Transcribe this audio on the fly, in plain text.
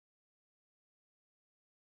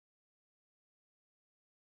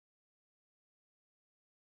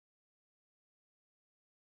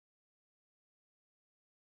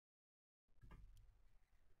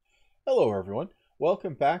Hello everyone,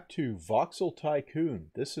 welcome back to Voxel Tycoon.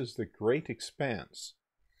 This is the Great Expanse.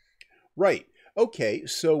 Right, okay,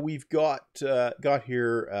 so we've got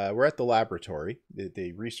here, we're at the laboratory,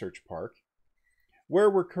 the research park, where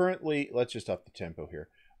we're currently, let's just up the tempo here.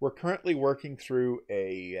 We're currently working through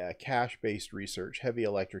a cache-based research, heavy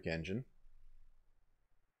electric engine,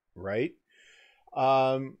 right?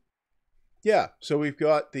 Um, yeah, so we've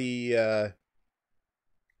got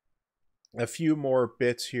a few more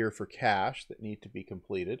bits here for cache that need to be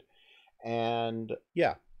completed. And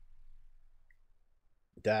yeah,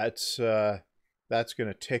 that's going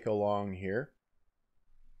to tick along here.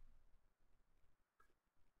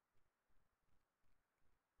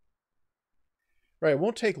 Right, it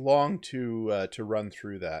won't take long to run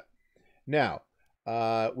through that. Now,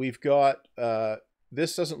 we've got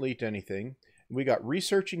this doesn't lead to anything. We got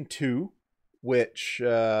researching 2, which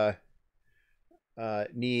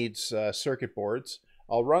needs circuit boards.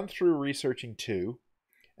 I'll run through researching 2,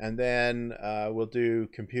 and then we'll do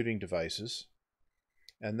computing devices,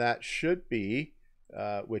 and that should be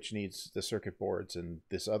which needs the circuit boards and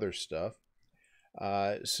this other stuff.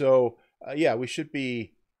 Yeah, we should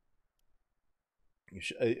be.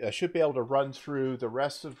 I should be able to run through the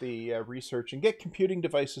rest of the research and get computing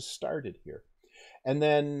devices started here. And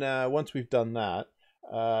then once we've done that,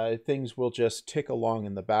 things will just tick along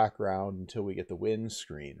in the background until we get the win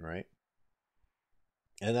screen, right?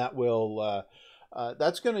 And that will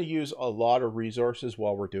that's going to use a lot of resources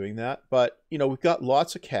while we're doing that. But we've got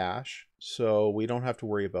lots of cache, so we don't have to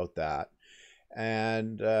worry about that.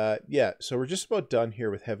 And yeah, so we're just about done here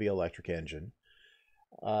with heavy electric engine.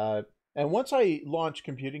 And once I launch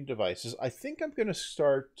computing devices, I think I'm going to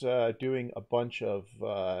start doing a bunch of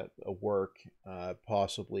work,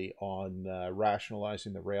 possibly on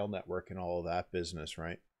rationalizing the rail network and all of that business,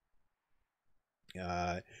 right?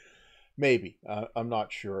 Maybe. I'm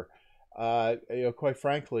not sure. Quite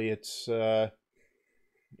frankly, it's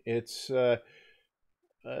it's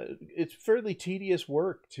fairly tedious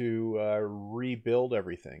work to rebuild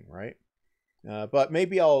everything, right? But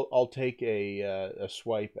maybe I'll take a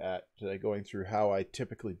swipe at going through how I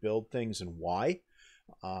typically build things and why,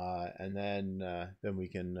 and then we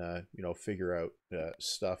can figure out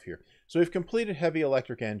stuff here. So we've completed heavy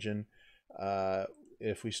electric engine.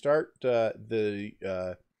 If we start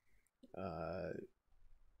the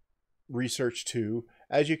research 2,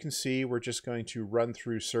 as you can see, we're just going to run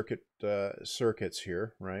through circuits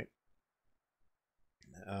here, right?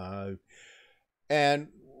 And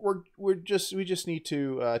we just need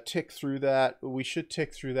to tick through that. We should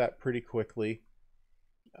tick through that pretty quickly.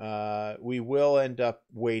 We will end up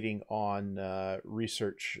waiting on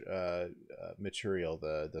research material,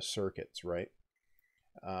 the circuits, right?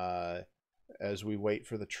 As we wait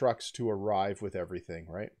for the trucks to arrive with everything,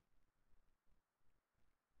 right?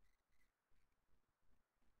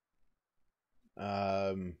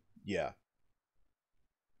 Yeah.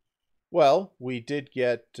 Well, we did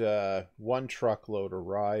get one truckload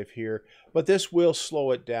arrive here, but this will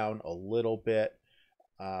slow it down a little bit,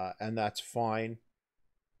 and that's fine.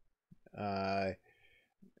 Uh,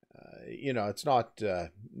 it's not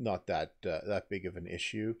that big of an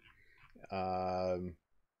issue.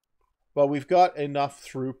 But we've got enough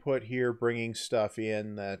throughput here, bringing stuff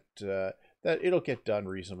in that that it'll get done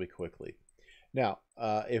reasonably quickly. Now,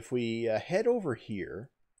 if we head over here,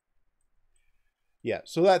 yeah,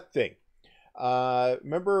 so that thing.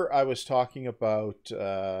 Remember I was talking about,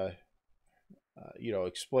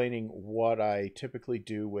 explaining what I typically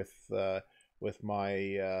do with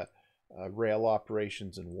my rail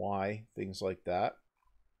operations and why, things like that.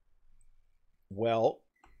 Well,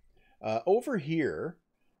 over here,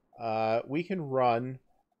 we can run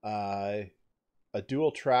a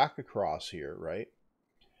dual track across here, right?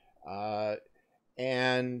 Uh,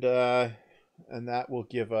 and that will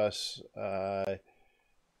give us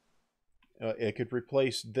it could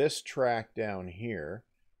replace this track down here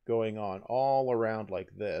going on all around like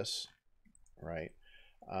this, right?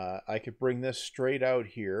 I could bring this straight out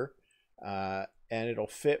here, and it'll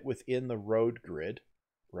fit within the road grid,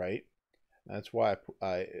 right? That's why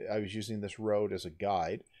I was using this road as a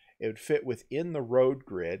guide. It would fit within the road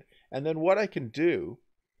grid, and then what I can do,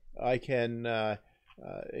 I can I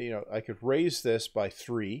could raise this by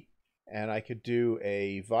 3, and I could do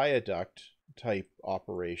a viaduct type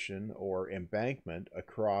operation or embankment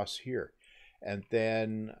across here, and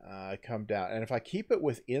then come down. And if I keep it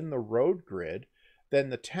within the road grid, then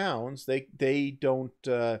the towns they don't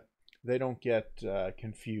get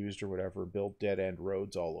confused or whatever, build dead end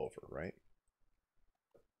roads all over, right?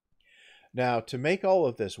 Now, to make all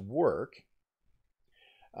of this work,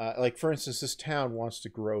 like for instance, this town wants to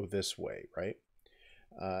grow this way, right?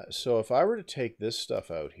 So if I were to take this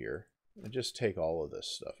stuff out here, and just take all of this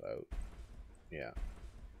stuff out, yeah,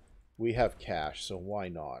 we have cash, so why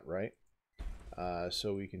not, right?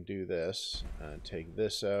 So we can do this, and take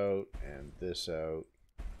this out, and this out,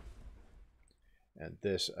 and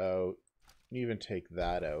this out, even take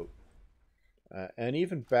that out, and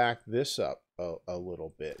even back this up a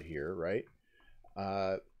little bit here, right?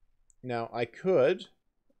 Now I could,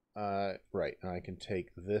 right, I can take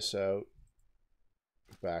this out,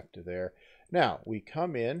 back to there. Now we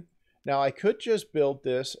come in. Now I could just build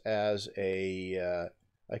this as a,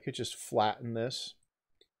 I could just flatten this,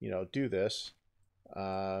 you know, do this.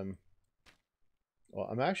 Well,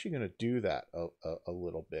 I'm actually going to do that a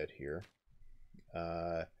little bit here.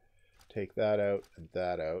 Take that out and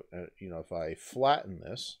that out. You know, if I flatten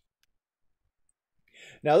this.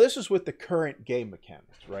 Now this is with the current game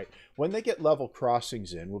mechanics, right? When they get level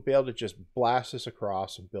crossings in, we'll be able to just blast this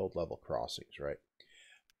across and build level crossings, right?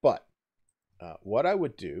 But what I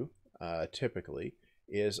would do typically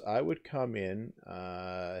is I would come in,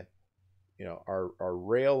 you know, our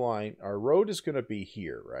rail line, our road is going to be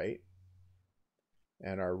here, right?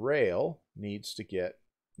 And our rail needs to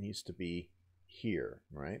be here,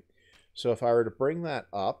 right? So if I were to bring that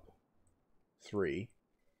up 3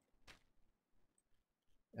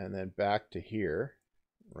 and then back to here,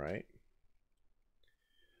 right?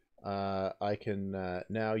 I can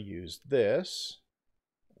now use this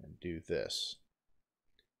and do this.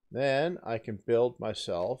 Then I can build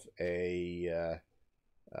myself a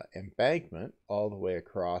embankment all the way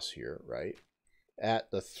across here, right?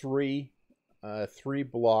 At the 3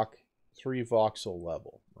 voxel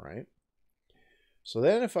level, right? So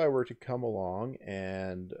then if I were to come along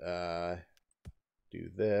and do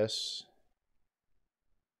this,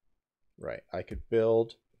 right, I could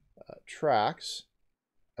build tracks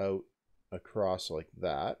out across like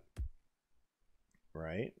that,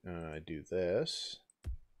 right? I do this,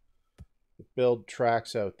 build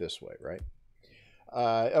tracks out this way, right?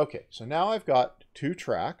 Okay, so now I've got 2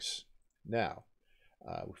 tracks. Now,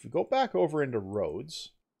 if we go back over into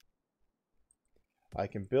roads, I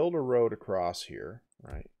can build a road across here,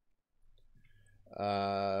 right?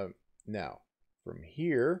 Now, from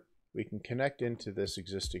here, we can connect into this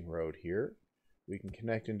existing road here. We can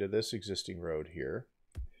connect into this existing road here.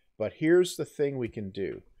 But here's the thing we can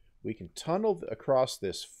do. We can tunnel across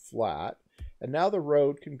this flat, and now the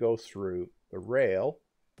road can go through the rail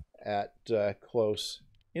at close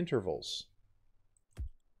intervals.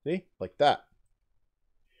 See? Like that.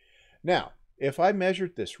 Now, if I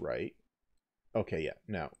measured this right, okay, yeah,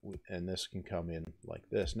 now, and this can come in like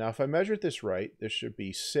this. Now, if I measured this right, there should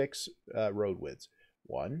be 6 road widths.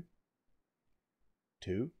 1,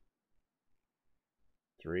 2,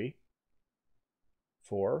 3,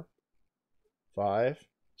 4, 5,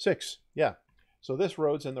 6. Yeah, so this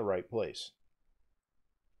road's in the right place.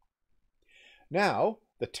 Now,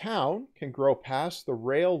 the town can grow past the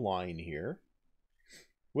rail line here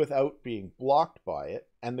without being blocked by it,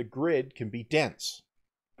 and the grid can be dense.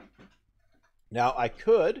 Now, I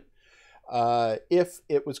could, if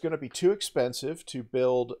it was going to be too expensive to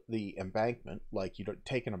build the embankment, like you know,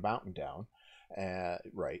 taking a mountain down,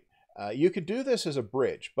 right, you could do this as a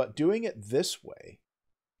bridge, but doing it this way,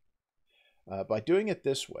 by doing it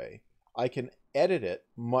this way, I can edit it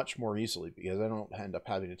much more easily because I don't end up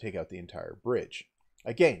having to take out the entire bridge.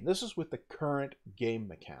 Again, this is with the current game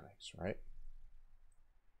mechanics, right?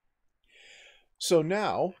 So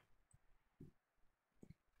now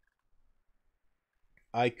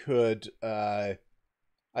I could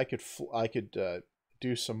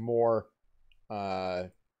do some more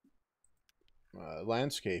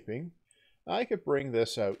landscaping. I could bring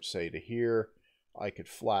this out, say, to here. I could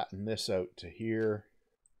flatten this out to here.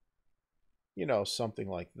 You know, something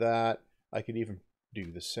like that. I could even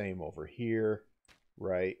do the same over here,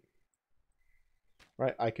 right?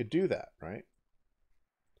 Right, I could do that, right?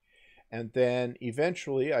 And then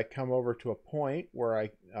eventually I come over to a point where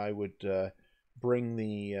I would bring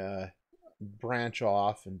the branch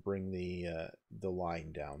off and bring the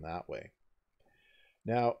line down that way.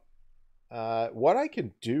 Now, what I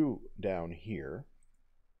can do down here,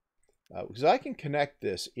 because I can connect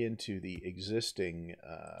this into the existing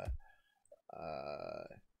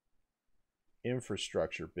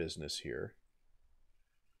infrastructure business here.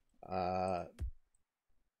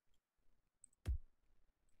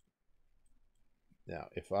 Now,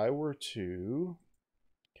 if I were to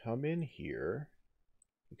come in here,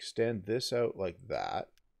 extend this out like that,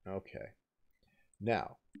 okay.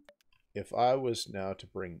 Now, if I was now to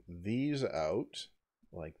bring these out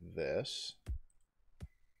like this,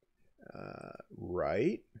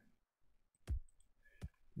 right.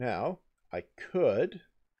 Now, I could.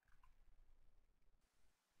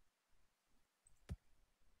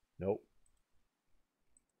 Nope.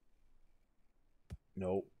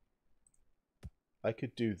 Nope. I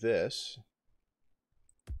could do this,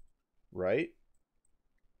 right?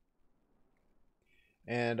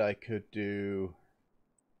 And I could do,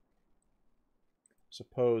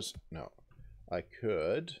 suppose, no, I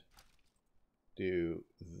could do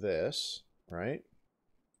this, right?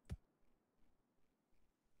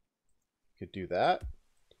 Could do that.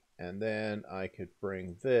 And then I could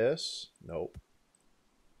bring this, nope,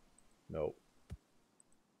 nope.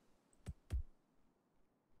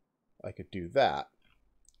 I could do that,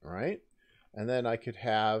 right? And then I could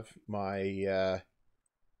have my,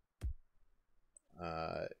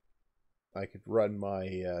 I could run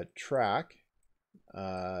my track.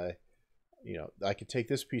 You know, I could take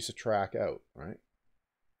this piece of track out, right?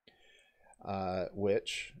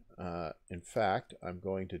 Which, in fact, I'm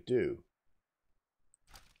going to do.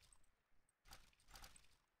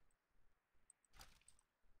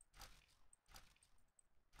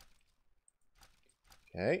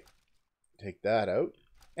 Okay, take that out.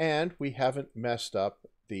 And we haven't messed up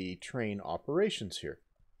the train operations here.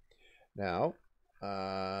 Now,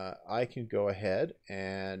 I can go ahead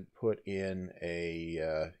and put in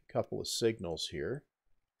a couple of signals here.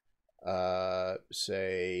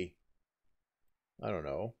 Say, I don't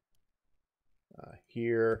know,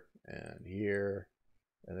 here and here,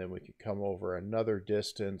 and then we could come over another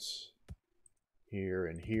distance here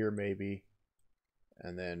and here maybe,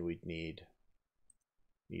 and then we'd need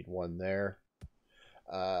one there.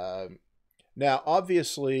 Now,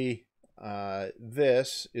 obviously,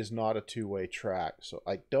 this is not a two-way track, so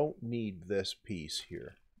I don't need this piece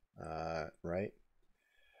here, right?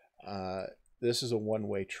 This is a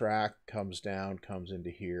one-way track, comes down, comes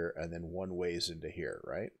into here, and then one ways into here,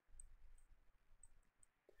 right?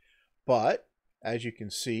 But, as you can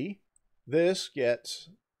see, this gets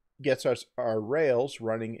us our rails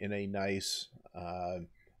running in a nice,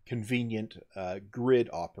 convenient grid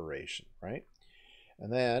operation, right?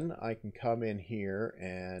 And then I can come in here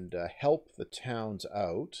and help the towns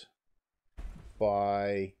out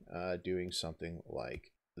by doing something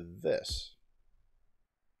like this,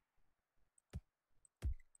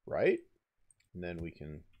 right? And then we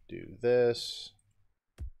can do this.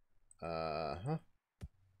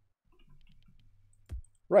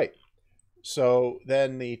 Right. So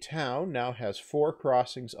then the town now has 4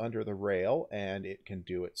 crossings under the rail, and it can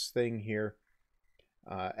do its thing here.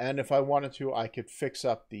 And if I wanted to, I could fix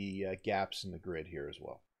up the gaps in the grid here as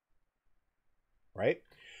well. Right?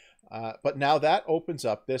 But now that opens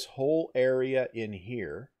up this whole area in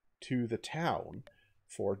here to the town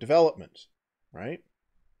for development. Right?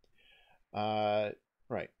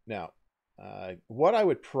 Right. Now, what I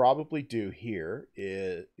would probably do here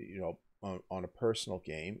is, you know, on a personal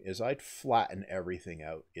game, is I'd flatten everything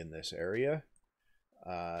out in this area.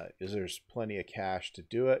 Is there's plenty of cash to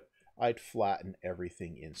do it. I'd flatten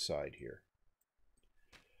everything inside here.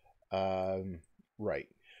 Right.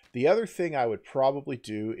 The other thing I would probably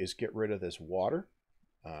do is get rid of this water,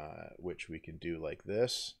 which we can do like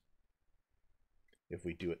this, if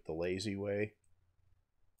we do it the lazy way,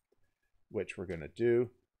 which we're going to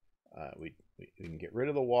do. We can get rid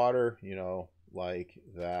of the water, you know, like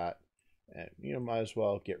that. And, you know, might as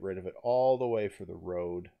well get rid of it all the way for the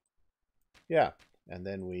road. Yeah. And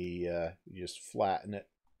then we just flatten it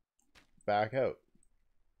back out.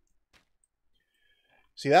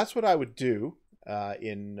 See, that's what I would do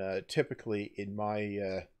typically in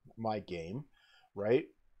my my game, right?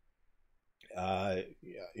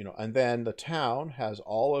 You know, and then the town has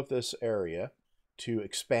all of this area to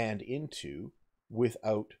expand into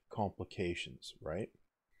without complications, right?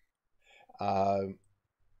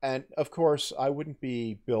 And of course, I wouldn't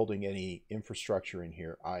be building any infrastructure in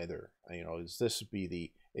here either. You know, this would be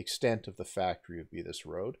the extent of the factory, would be this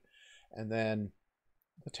road. And then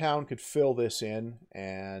the town could fill this in,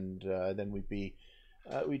 and then we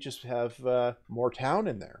just have more town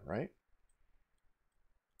in there, right?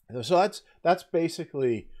 So that's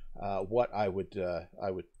basically what I would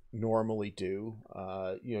normally do.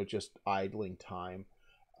 You know, just idling time.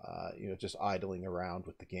 You know, just idling around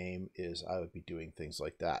with the game is I would be doing things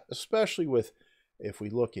like that, especially with if we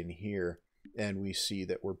look in here and we see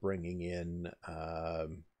that we're bringing in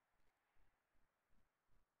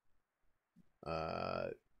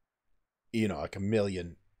you know, like 1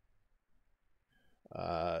 million.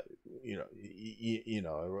 You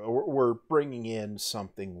know, we're bringing in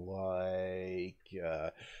something like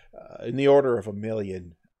in the order of 1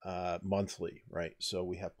 million monthly, right? So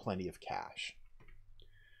we have plenty of cash.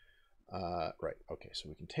 Right. Okay. So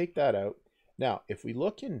we can take that out. Now, if we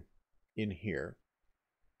look in in here,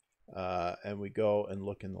 and we go and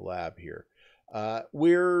look in the lab here,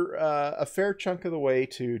 we're a fair chunk of the way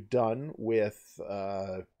to done with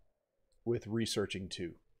researching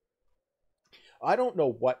 2. I don't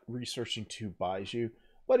know what researching 2 buys you,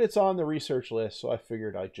 but it's on the research list, so I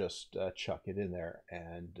figured I'd just chuck it in there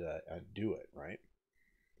and do it, right?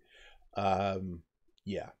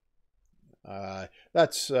 Yeah.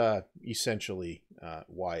 That's essentially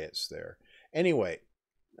why it's there. Anyway,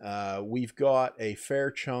 we've got a fair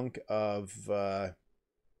chunk of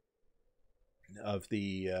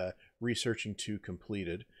the researching 2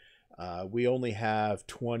 completed. We only have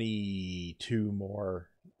 22 more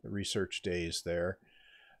research days there.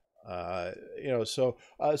 So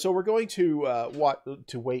we're going to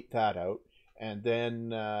wait that out, and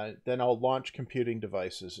then I'll launch computing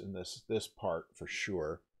devices in this part for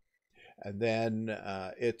sure. And then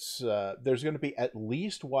there's going to be at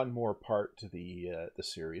least one more part to the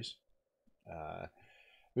series,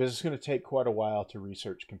 because it's going to take quite a while to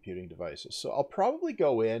research computing devices. So I'll probably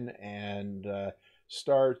go in and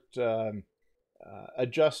start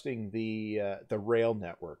adjusting the rail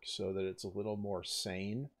network so that it's a little more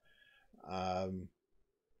sane.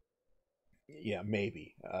 Yeah,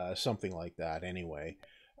 maybe something like that. Anyway,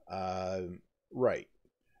 right.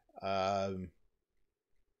 And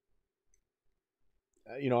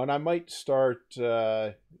I might start.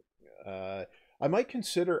 I might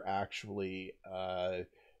consider actually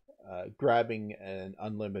grabbing an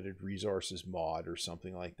unlimited resources mod or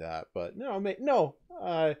something like that. But no.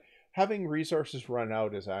 Having resources run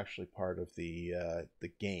out is actually part of the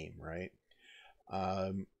game, right?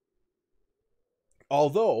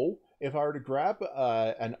 Although, if I were to grab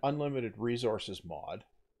an unlimited resources mod,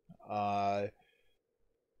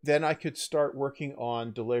 then I could start working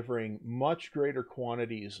on delivering much greater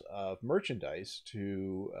quantities of merchandise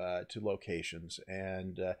to locations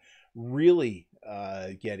and really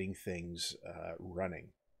getting things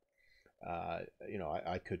running.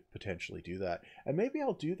 I could potentially do that, and maybe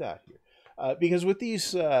I'll do that here, because with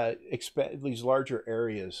these these larger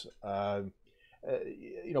areas, by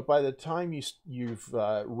the time you've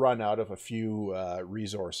run out of a few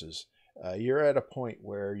resources, you're at a point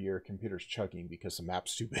where your computer's chugging because the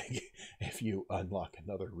map's too big if you unlock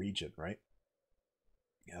another region, right?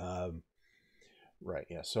 Right,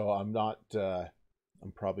 yeah. So I'm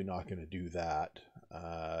probably not going to do that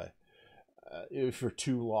for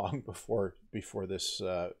too long before this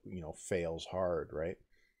fails hard, right?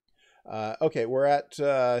 Okay, we're at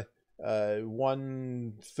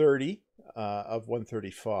 130 of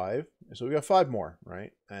 135, so we got 5 more,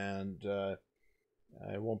 right? And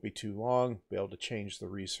it won't be too long. Be able to change the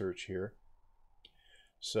research here.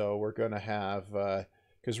 So we're going to have,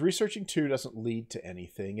 because researching 2 doesn't lead to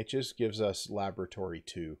anything. It just gives us laboratory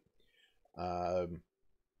 2. I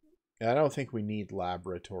don't think we need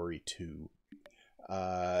laboratory 2.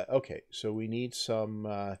 Okay, so we need some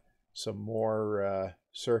more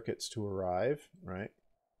circuits to arrive, right?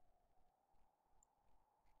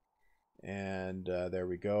 And there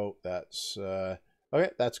we go. That's okay.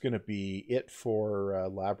 That's going to be it for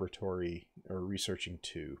laboratory or researching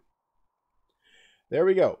 2. There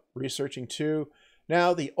we go. Researching 2.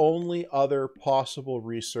 Now the only other possible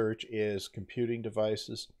research is computing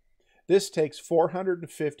devices. This takes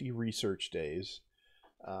 450 research days,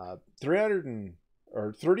 $34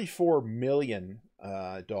 million,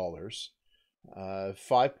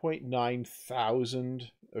 5.9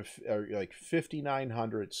 thousand, like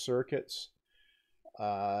 5,900 circuits,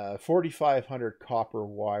 4,500 copper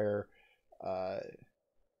wire,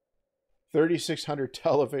 3,600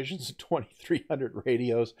 televisions, and 2,300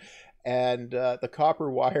 radios, and the copper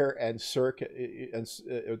wire and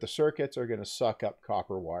the circuits are going to suck up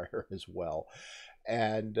copper wire as well,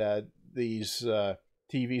 and these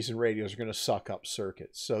TVs and radios are going to suck up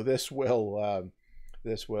circuits. So this will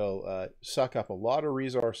suck up a lot of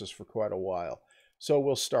resources for quite a while. So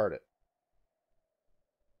we'll start it.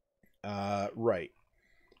 Right.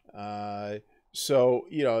 So,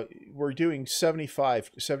 we're doing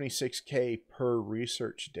 76K per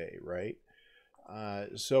research day, right?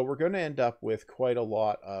 So we're going to end up with quite a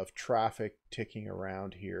lot of traffic ticking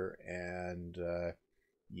around here, and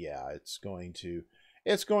yeah, it's going to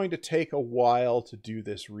take a while to do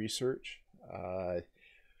this research.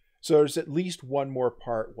 So there's at least one more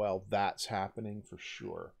part while that's happening for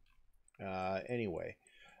sure. Anyway,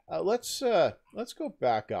 let's go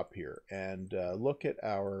back up here and look at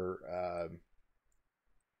our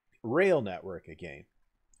rail network again.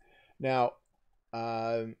 Now,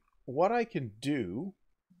 what I can do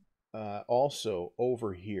also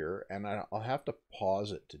over here, and I'll have to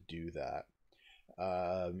pause it to do that.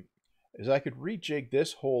 is I could rejig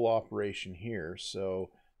this whole operation here so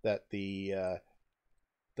that the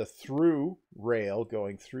through rail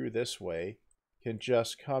going through this way can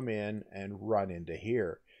just come in and run into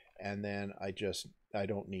here, and then I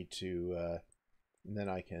don't need to and then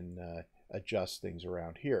I can adjust things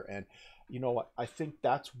around here. And you know what, I think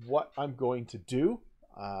that's what I'm going to do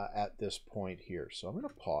at this point here. So I'm going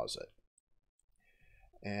to pause it,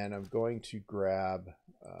 and I'm going to grab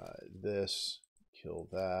this, kill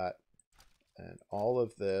that, and all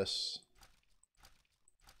of this,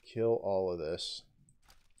 kill all of this.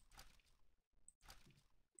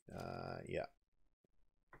 Yeah.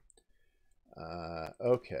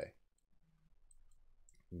 Okay.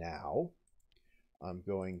 Now I'm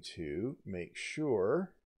going to make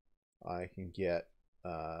sure I can get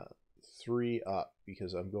 3 up,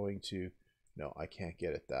 because I'm going to, no, I can't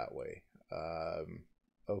get it that way.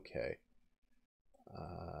 Okay.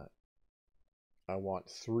 I want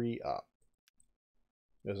 3 up,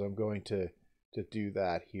 because I'm going to do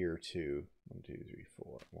that here too. 1, 2, 3,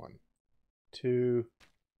 4. 1, 2,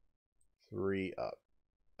 3 up.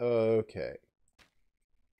 Okay.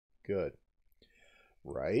 Good.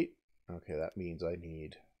 Right. Okay, that means I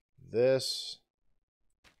need this.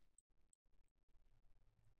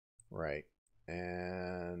 Right.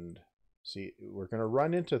 And see, we're going to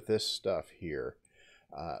run into this stuff here,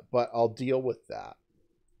 but I'll deal with that.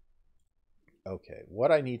 Okay,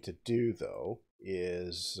 what I need to do, though,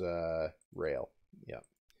 is rail. Yeah.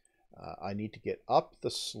 I need to get up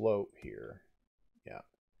the slope here. Yeah.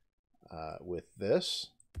 With this.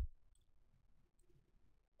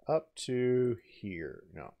 Up to here.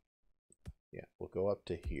 No. Yeah, we'll go up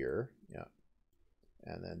to here. Yeah.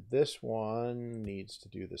 And then this one needs to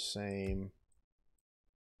do the same.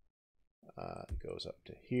 Goes up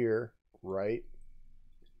to here, right?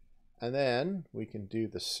 And then we can do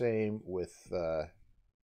the same with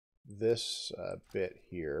this bit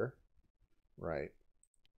here, right?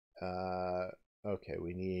 Okay,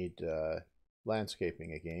 we need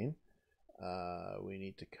landscaping again. We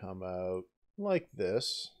need to come out like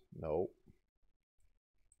this. Nope.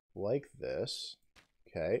 Like this.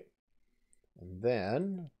 Okay. And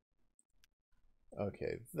then,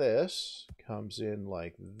 okay, this comes in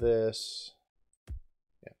like this.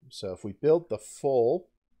 Yeah. So if we build the full,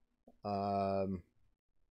 nope.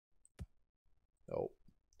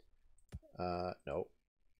 Nope.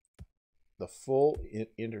 The full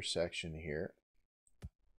intersection here.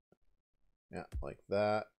 Yeah, like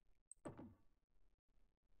that.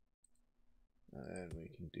 And we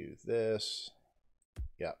can do this.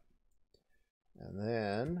 Yep. And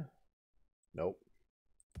then, nope.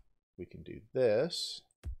 We can do this.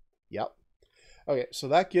 Yep. Okay, so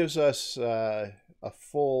that gives us a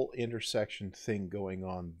full intersection thing going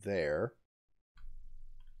on there.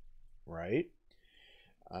 Right?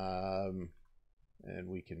 And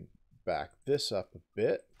we can back this up a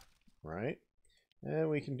bit. Right? And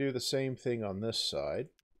we can do the same thing on this side.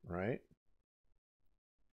 Right?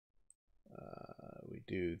 We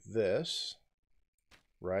do this.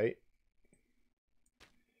 Right?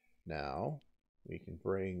 Now, we can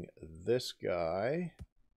bring this guy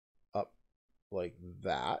up like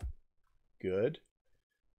that. Good.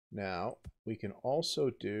 Now, we can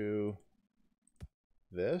also do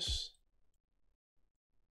this.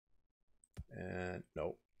 And,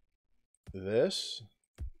 nope. This.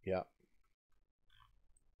 Yeah.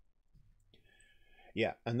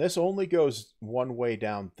 Yeah, and this only goes one way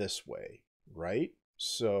down this way, right?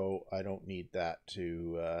 So I don't need that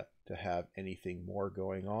to have anything more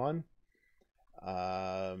going on.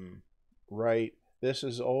 Right, this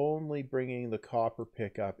is only bringing the copper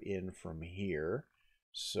pickup in from here,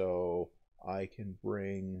 so I can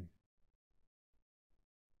bring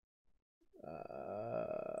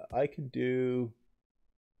I can do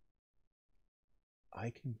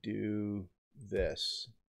this.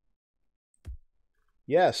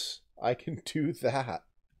 Yes, I can do that.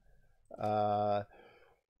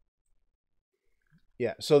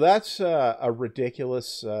 Yeah, so that's a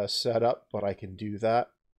ridiculous setup, but I can do that.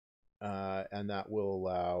 And that will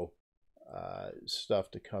allow stuff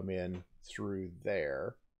to come in through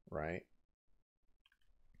there, right?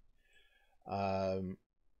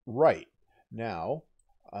 Right. Now,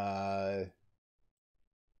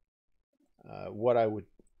 what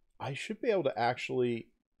I should be able to actually,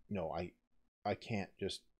 no, I can't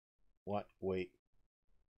just, what, wait.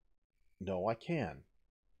 No, I can.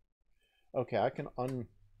 Okay, I can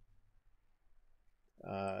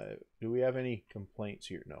do we have any complaints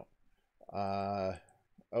here? No.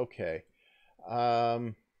 Okay.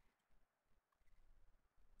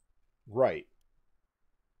 Right.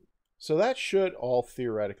 So that should all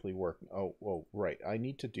theoretically work. Oh, right. I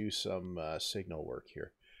need to do some signal work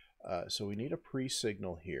here. So we need a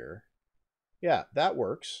pre-signal here. Yeah, that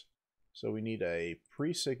works. So we need a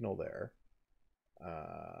pre-signal there.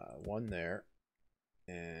 One there.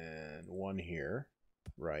 And one here.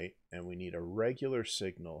 Right. And we need a regular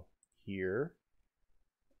signal here.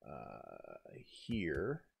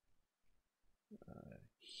 Here.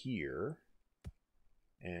 Here.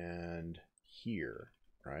 And here.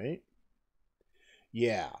 Right?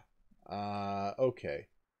 Yeah. Okay.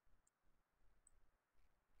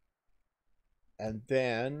 And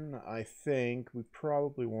then I think we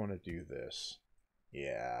probably want to do this.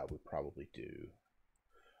 Yeah, we probably do.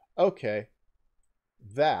 Okay.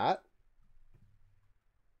 That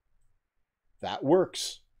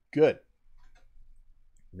works. Good.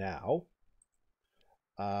 Now,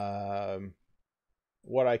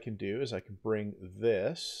 what I can do is I can bring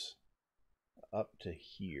this up to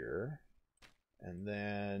here, and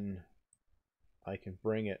then I can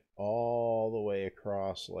bring it all the way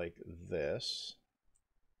across like this.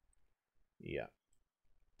 Yeah.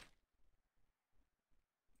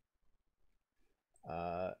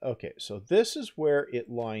 Okay, so this is where it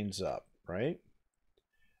lines up, right?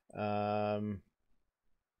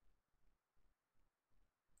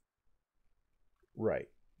 Right.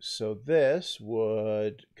 So this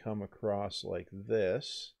would come across like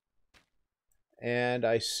this. And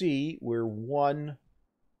I see we're one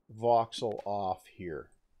voxel off here.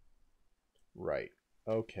 Right.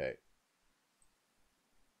 Okay.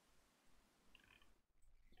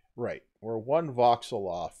 Right. We're one voxel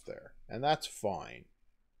off there. And that's fine.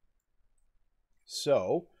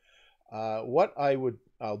 So what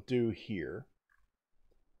I'll do here,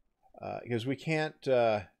 because we can't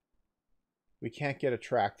get a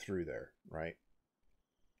track through there, right?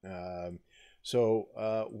 So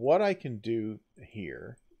what I can do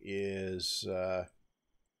here is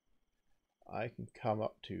I can come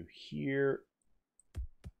up to here,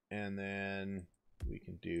 and then we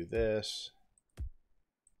can do this.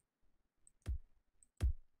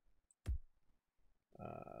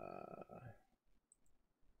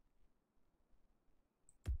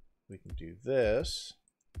 We can do this.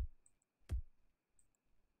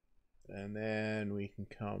 And then we can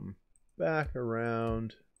come back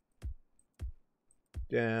around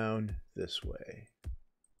down this way.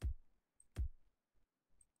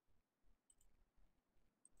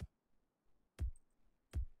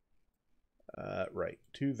 Right,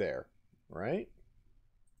 to there, right?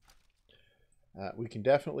 We can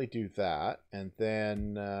definitely do that. And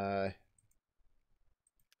then,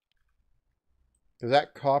 because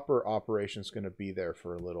that copper operation is going to be there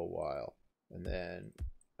for a little while. And then,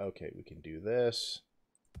 okay, we can do this.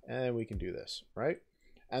 And we can do this, right?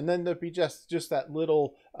 And then there'd be just that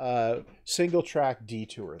little single track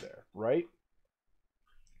detour there, right?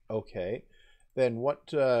 Okay. Then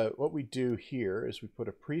what we do here is we put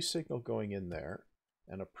a pre-signal going in there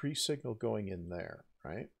and a pre-signal going in there,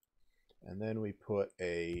 right? And then we put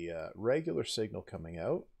a regular signal coming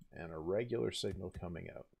out and a regular signal coming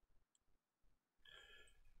out.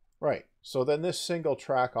 Right. So then this single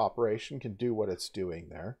track operation can do what it's doing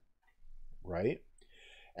there, right?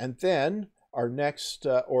 And then our next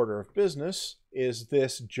order of business is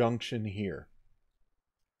this junction here,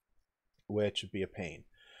 which would be a pain.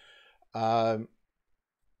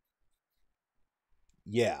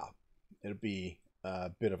 Yeah, it'll be a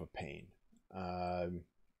bit of a pain.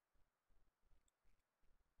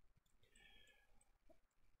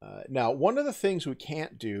 Now, one of the things we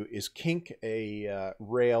can't do is kink a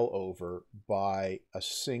rail over by a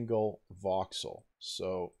single voxel.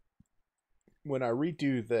 So when I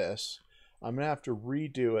redo this, I'm going to have to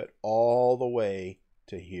redo it all the way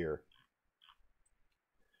to here.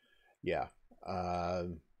 Yeah.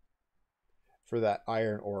 For that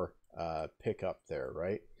iron ore pickup there,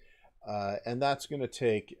 right? And that's going to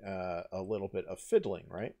take a little bit of fiddling,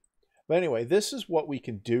 right? But anyway, this is what we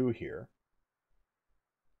can do here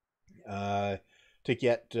to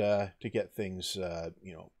get things,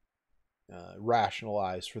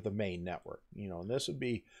 rationalized for the main network. And this would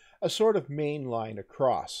be a sort of main line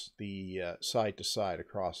across the side to side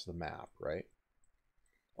across the map, right?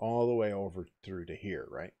 All the way over through to here,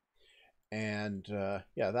 right? And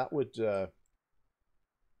yeah, that would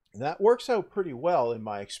that works out pretty well in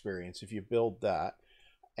my experience if you build that.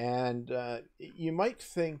 And you might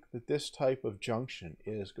think that this type of junction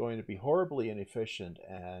is going to be horribly inefficient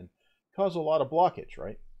and cause a lot of blockage,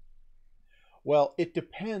 right? Well, it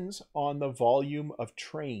depends on the volume of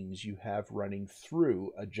trains you have running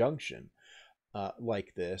through a junction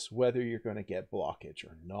like this, whether you're going to get blockage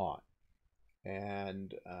or not.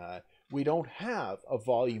 and we don't have a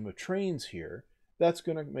volume of trains here that's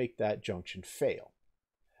going to make that junction fail.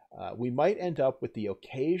 We might end up with the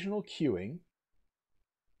occasional queuing,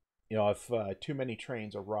 if too many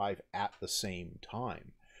trains arrive at the same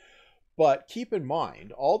time. But keep in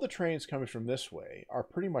mind, all the trains coming from this way are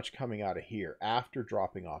pretty much coming out of here after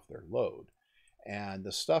dropping off their load. And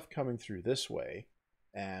the stuff coming through this way,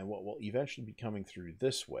 and what will eventually be coming through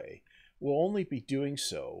this way, will only be doing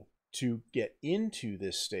so to get into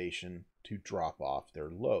this station to drop off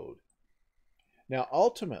their load. Now,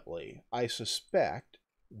 ultimately, I suspect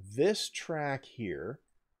this track here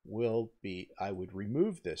will be, I would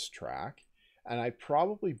remove this track, and I'd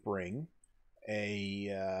probably bring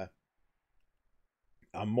a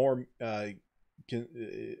more, a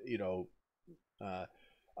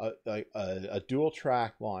dual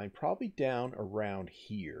track line, probably down around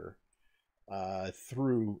here,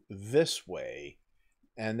 through this way,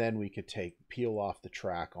 and then we could peel off the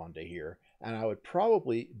track onto here, and I would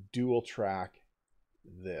probably dual track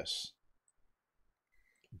this,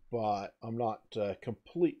 but I'm not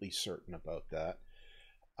completely certain about that.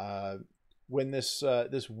 When this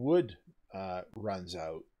wood runs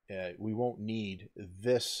out, we won't need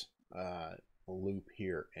this loop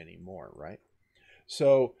here anymore, right?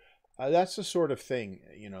 So that's the sort of thing,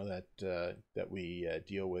 that we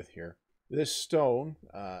deal with here. This stone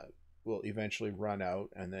will eventually run out,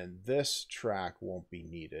 and then this track won't be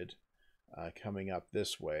needed coming up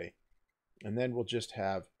this way. And then we'll just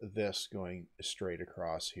have this going straight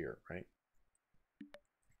across here, right?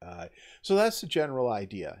 So that's the general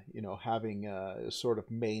idea, having a sort of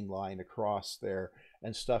main line across there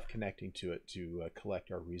and stuff connecting to it to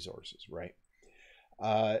collect our resources, right?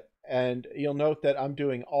 And you'll note that I'm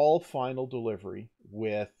doing all final delivery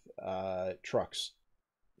with trucks.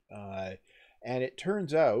 And it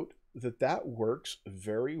turns out that works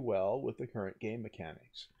very well with the current game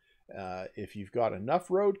mechanics. If you've got enough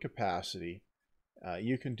road capacity,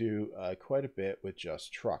 you can do quite a bit with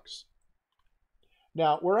just trucks.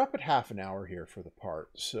 Now, we're up at half an hour here for the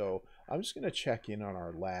part, so I'm just going to check in on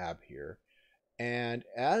our lab here. And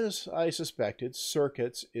as I suspected,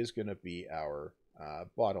 circuits is going to be our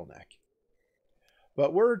bottleneck.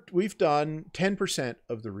 But we've done 10%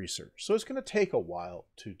 of the research, so it's going to take a while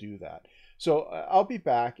to do that. So I'll be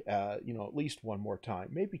back, at least one more time,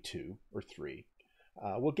 maybe 2 or 3.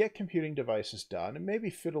 We'll get computing devices done and maybe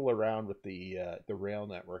fiddle around with the rail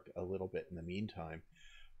network a little bit in the meantime.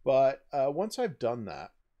 But once I've done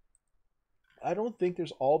that, I don't think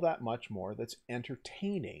there's all that much more that's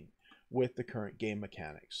entertaining with the current game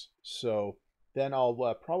mechanics. So then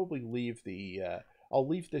I'll probably leave I'll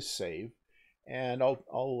leave this save, and I'll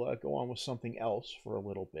go on with something else for a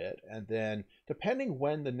little bit, and then depending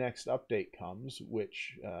when the next update comes,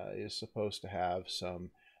 which is supposed to have some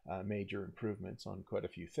major improvements on quite a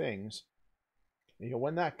few things,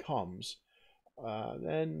 when that comes,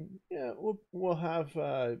 then we'll have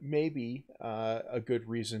maybe a good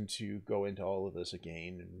reason to go into all of this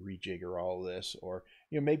again and rejigger all of this, or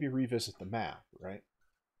maybe revisit the map, right?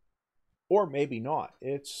 Or maybe not.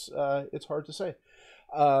 It's hard to say.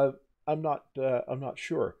 I'm not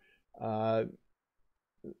sure.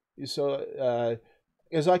 So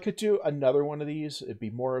as I could do another one of these, it'd be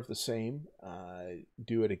more of the same.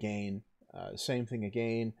 Do it again, same thing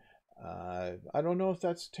again. I don't know if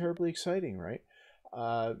that's terribly exciting, right?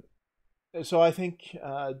 So I think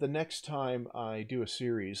the next time I do a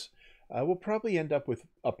series, we'll probably end up with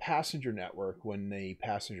a passenger network when the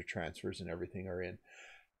passenger transfers and everything are in.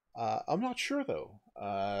 I'm not sure though,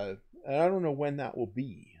 and I don't know when that will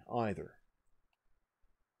be either.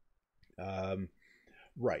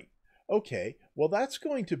 Right. Okay. Well, that's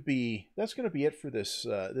going to be it for this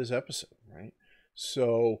this episode, right?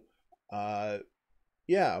 So,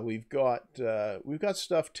 yeah, we've got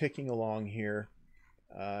stuff ticking along here.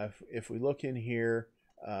 If we look in here,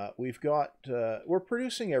 we're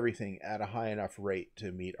producing everything at a high enough rate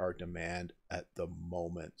to meet our demand at the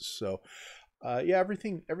moment. So, yeah,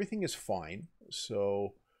 everything is fine.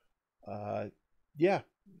 So, yeah,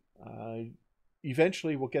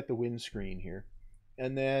 eventually we'll get the windscreen here,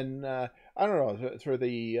 and then I don't know, for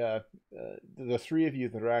the 3 of you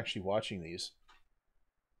that are actually watching these.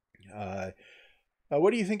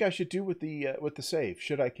 What do you think I should do with the save?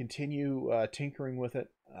 Should I continue tinkering with it?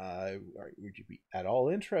 Would you be at all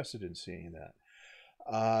interested in seeing that?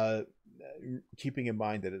 Keeping in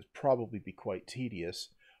mind that it'd probably be quite tedious,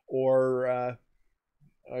 or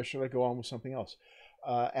should I go on with something else?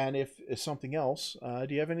 And if it's something else, do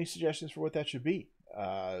you have any suggestions for what that should be?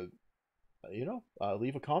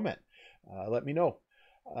 Leave a comment. Let me know.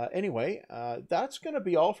 Anyway, that's going to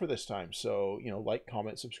be all for this time. So, like,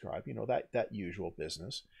 comment, subscribe, that usual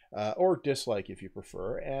business, or dislike if you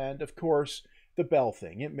prefer. And of course, the bell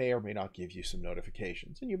thing, it may or may not give you some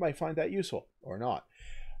notifications, and you might find that useful or not.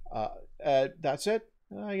 That's it.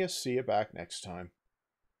 I guess see you back next time.